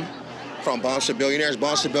my own, from Bumps to Billionaires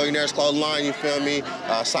clothing line, you feel me?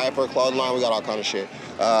 Cypher clothing line, we got all kind of shit.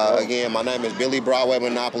 Again, my name is Billy Broadway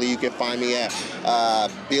Monopoly. You can find me at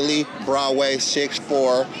Billy Broadway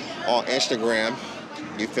 64 on Instagram.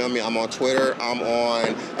 You feel me? I'm on Twitter. I'm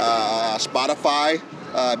on Spotify.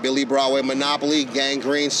 Billy Broadway Monopoly,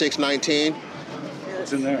 Gangrene 619.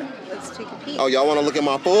 What's in there? Let's take a peek. Oh, y'all want to look at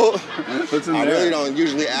my food? What's in I there? really don't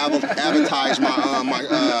usually advertise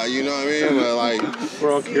my you know what I mean? But like,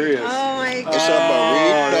 we're all curious. Oh my god. It's a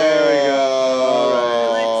burrito. There we go.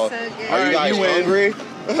 All right. So good. Are you guys hungry?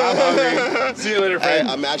 I'm hungry. See you later, friend.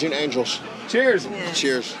 Hey, imagine angels. Cheers. Yeah.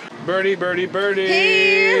 Cheers. Birdie, birdie, birdie.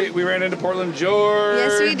 Hey. We ran into Portland George.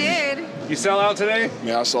 Yes, we did. You sell out today?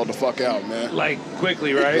 Man, I sold the fuck out, man. Like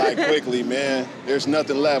quickly, right? Like quickly, man. There's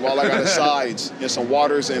nothing left. All I got is sides and some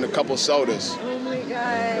waters and a couple sodas. Oh my god.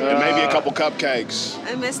 And maybe a couple cupcakes.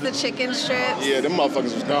 I missed the chicken strips. Yeah, them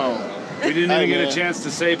motherfuckers was gone. We didn't even get a chance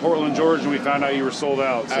to say Portland George and we found out you were sold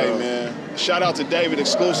out. So. Hey, man. Shout out to David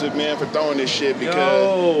Exclusive, man, for throwing this shit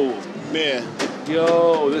because, man.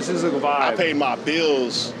 Yo, this is a vibe. I paid my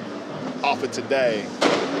bills off of today.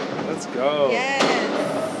 Let's go. Yes.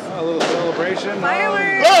 A little celebration.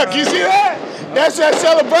 Fireworks. Look, you see that? That's that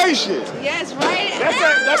celebration. Yes, right.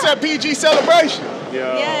 That's that PG celebration.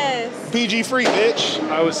 Yo. Yes. PG free, bitch.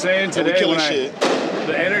 I was saying And we today killing when shit.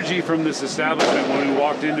 the energy from this establishment when we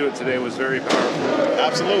walked into it today was very powerful.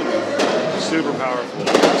 Absolutely. Super powerful.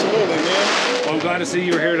 Absolutely, man. Well, I'm glad to see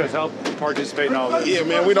you were here to help participate in all this. Yeah,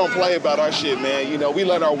 man, we don't play about our shit, man. You know, we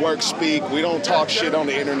let our work speak. We don't talk shit on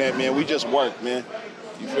the internet, man. We just work, man.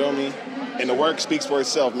 You feel me? And the work speaks for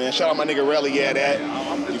itself, man. Shout out my nigga Relly, yeah, that.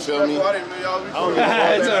 You feel me? I don't give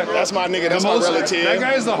a fuck. That's my nigga. That's my relative. That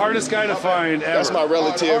guy's the hardest guy to find ever. That's my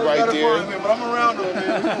relative right there. But I'm around him,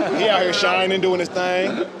 man. He out here shining, doing his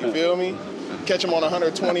thing. You feel me? Catch him on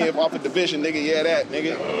 120th off a division, nigga. Yeah, that,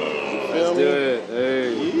 nigga. You feel me? Do it.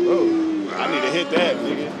 Hey. Whoa. I need to hit that,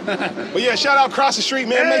 nigga. But yeah, shout out cross the street,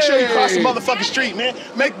 man. Make sure you cross the motherfucking street, man.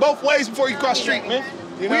 Make both ways before you cross the street, man.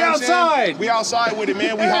 You know We what I'm saying? outside. We outside with it,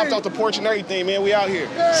 man. We hopped off the porch and everything, man. We out here.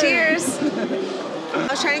 Cheers. I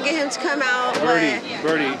was trying to get him to come out,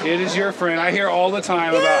 Birdie, it is your friend. I hear all the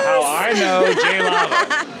time about how I know Jay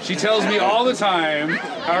Lava. She tells me all the time.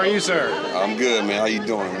 How are you, sir? I'm good, man. How you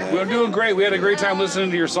doing, man? We're doing great. We had a great time listening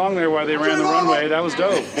to your song there while they ran the runway. That was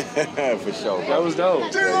dope. For sure. That was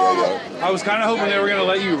dope. I was kind of hoping they were going to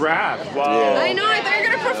let you rap. Wow. I know, I thought you were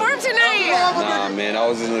going to perform tonight. Nah, man. I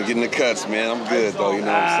was just getting the cuts, man. I'm good, though. You know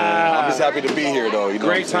what I'm saying? I'm just happy to be here, though. You know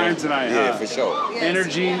Great what I'm time saying? tonight, Yeah, huh? for sure.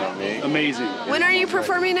 Energy, amazing. When are you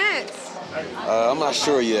performing next? I'm not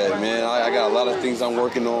sure yet, man. I got a lot of things I'm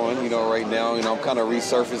working on, you know, right now. You know, I'm kind of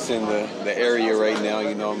resurfacing the area right now,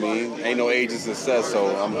 you know what I mean? Ain't no age of success,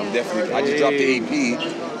 so I'm definitely, I just dropped the EP.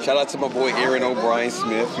 Shout out to my boy Aaron O'Brien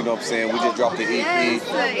Smith, you know what I'm saying? We just dropped the EP. Yes,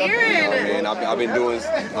 Aaron. You know, man, I've been doing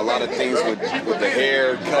a lot of things with the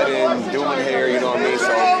hair, cutting, doing hair, you know what I mean? So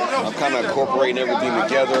I'm kind of incorporating everything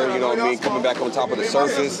together, you know what I mean? Coming back on top of the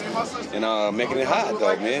surface and making it hot,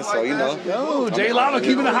 though, man. So, you know. Yo, Jay Lava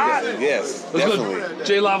keeping it hot. Yes, Let's definitely. go.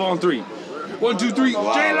 Jay Lava on 3. 1, 2, 3.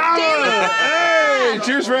 Wow. Jay Lava! Hey!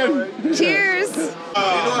 Cheers, friend. Cheers.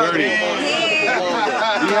 Birdie.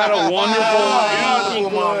 You had a wonderful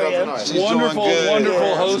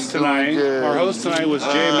host tonight. Our host tonight was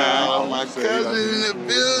J Mac. My cousin in the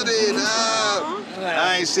building.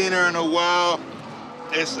 I ain't seen her in a while.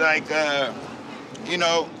 It's like, you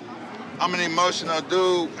know, I'm an emotional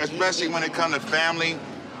dude, especially when it comes to family.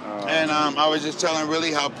 And I was just telling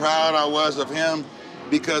really how proud I was of him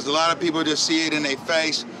because a lot of people just see it in their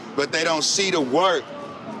face, but they don't see the work,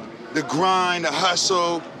 the grind, the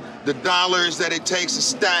hustle, the dollars that it takes to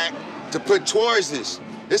stack to put towards this.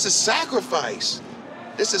 It's a sacrifice.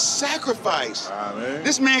 It's a sacrifice.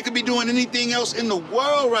 This man could be doing anything else in the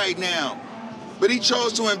world right now, but he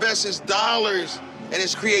chose to invest his dollars and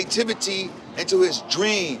his creativity into his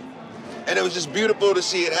dream. And it was just beautiful to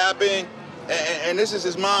see it happen. And this is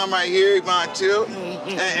his mom right here, Yvonne Till.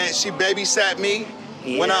 And she babysat me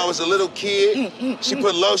when I was a little kid. She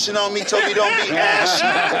put lotion on me, told me don't be ashy.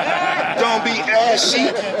 Don't be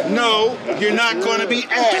ashy. No, you're not gonna be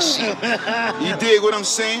ashy. You dig what I'm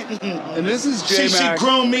saying? And this is J Mac. She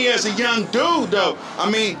groomed me as a young dude, though. I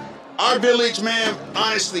mean, our village, man,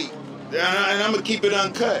 honestly, and I'm gonna keep it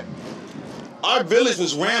uncut. Our village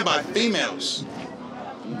was ran by females.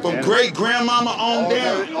 From great grandmama on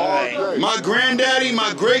down. My granddaddy,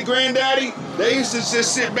 my great-granddaddy, they used to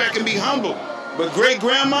just sit back and be humble. But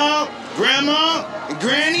great-grandma, grandma, and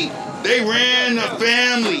granny, they ran the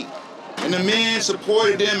family. And the men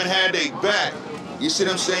supported them and had their back. You see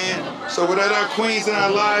what I'm saying? So without our queens in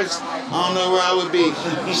our lives, I don't know where I would be.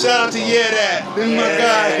 Shout out to That. This is my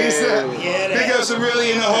guy. Big up to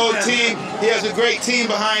Really and the whole team. He has a great team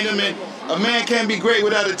behind him, and a man can't be great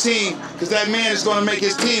without a team, because that man is going to make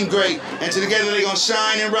his team great. And together they're going to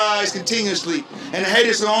shine and rise continuously. And the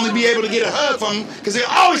haters will only be able to get a hug from him, because they're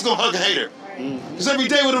always going to hug a hater. Because every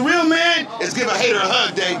day with a real man is give a hater a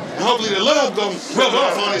hug day, and hopefully the love going to rub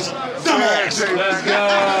off on his dumbass. Let's go.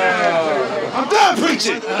 I'm done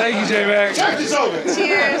preaching. Thank you, J-Mac. Church is over.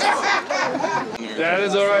 Cheers. That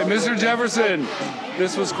is all right. Mr. Jefferson,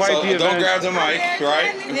 this was quite the event. Don't grab the mic,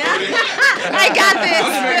 right? I got this.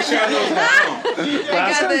 I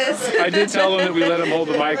got this. I did tell him that we let him hold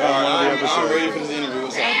the mic on one of the episodes. I'm ready for this interview.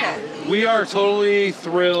 What's up? We are totally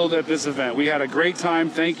thrilled at this event. We had a great time.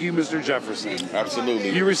 Thank you, Mr. Jefferson. Absolutely.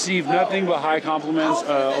 You received nothing but high compliments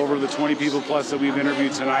over the 20 people plus that we've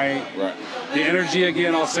interviewed tonight. Right. The energy,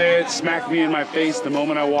 again, I'll say it, smacked me in my face the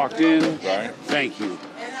moment I walked in. Right. Thank you.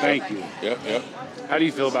 Thank you. Yep. How do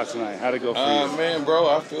you feel about tonight? How'd it go for you? Man, bro,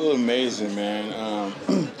 I feel amazing, man.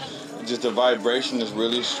 Just the vibration is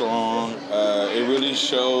really strong. It really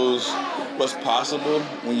shows what's possible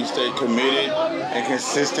when you stay committed and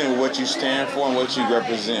consistent with what you stand for and what you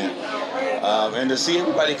represent. And to see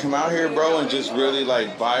everybody come out here, bro, and just really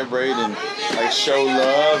like vibrate and like show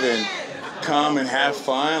love and come and have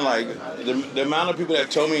fun. Like the amount of people that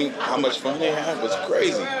told me how much fun they had was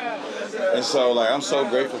crazy. And so, like, I'm so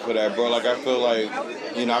grateful for that, bro. Like, I feel like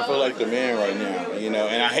the man right now,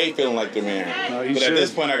 and I hate feeling like the man. No, you but should. At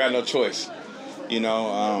this point, I got no choice.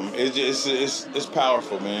 It's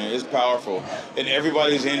powerful, man. It's powerful. And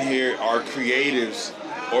everybody's in here are creatives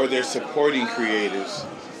or they're supporting creatives.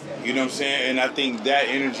 You know what I'm saying? And I think that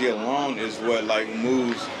energy alone is what, like,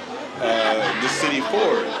 moves the city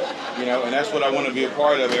forward. And that's what I want to be a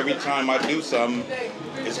part of. Every time I do something,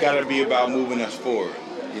 it's got to be about moving us forward.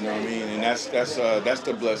 You know what I mean? And that's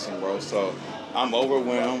the blessing, bro. So I'm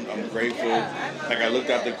overwhelmed. I'm grateful. Like, I looked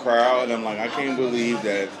at the crowd and I'm like, I can't believe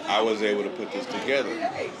that I was able to put this together.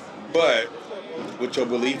 But with your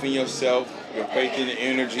belief in yourself, your faith in the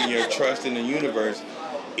energy, your trust in the universe,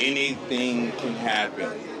 anything can happen.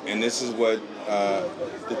 And this is what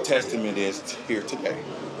the testament is here today.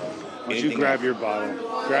 Why don't you grab your bottle?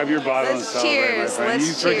 Grab your bottle and celebrate, my friend.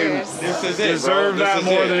 You freaking deserve that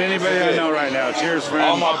more than anybody I know right now. Cheers, friend.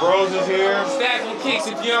 All my bros is here. Stackin Kickz,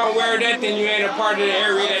 if you don't wear that, then you ain't a part of the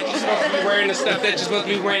area that you're supposed to be wearing the stuff that you're supposed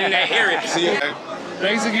to be wearing in that area.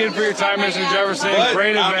 Thanks again for your time, Mr. Jefferson. But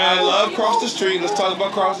great event. I love Cross the Street. Let's talk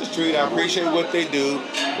about Cross the Street. I appreciate what they do,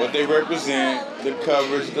 what they represent, the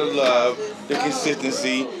coverage, the love, the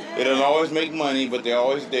consistency. They don't always make money, but they're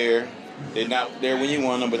always there. They're not there when you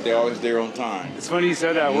want them, but they're always there on time. It's funny you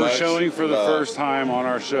said that. We're showing for the first time on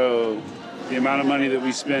our show the amount of money that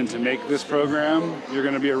we spend to make this program. You're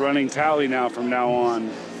going to be a running tally now from now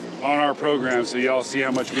on our program, so y'all see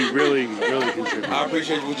how much we really contribute. I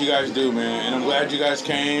appreciate what you guys do, man, and I'm glad you guys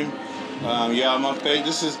came.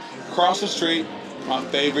 This is Cross the Street, my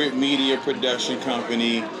favorite media production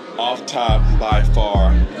company, off top by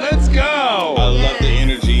far. Let's go! I love the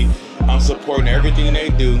energy. I'm supporting everything they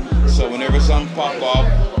do, so whenever something pop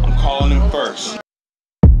off, I'm calling them first.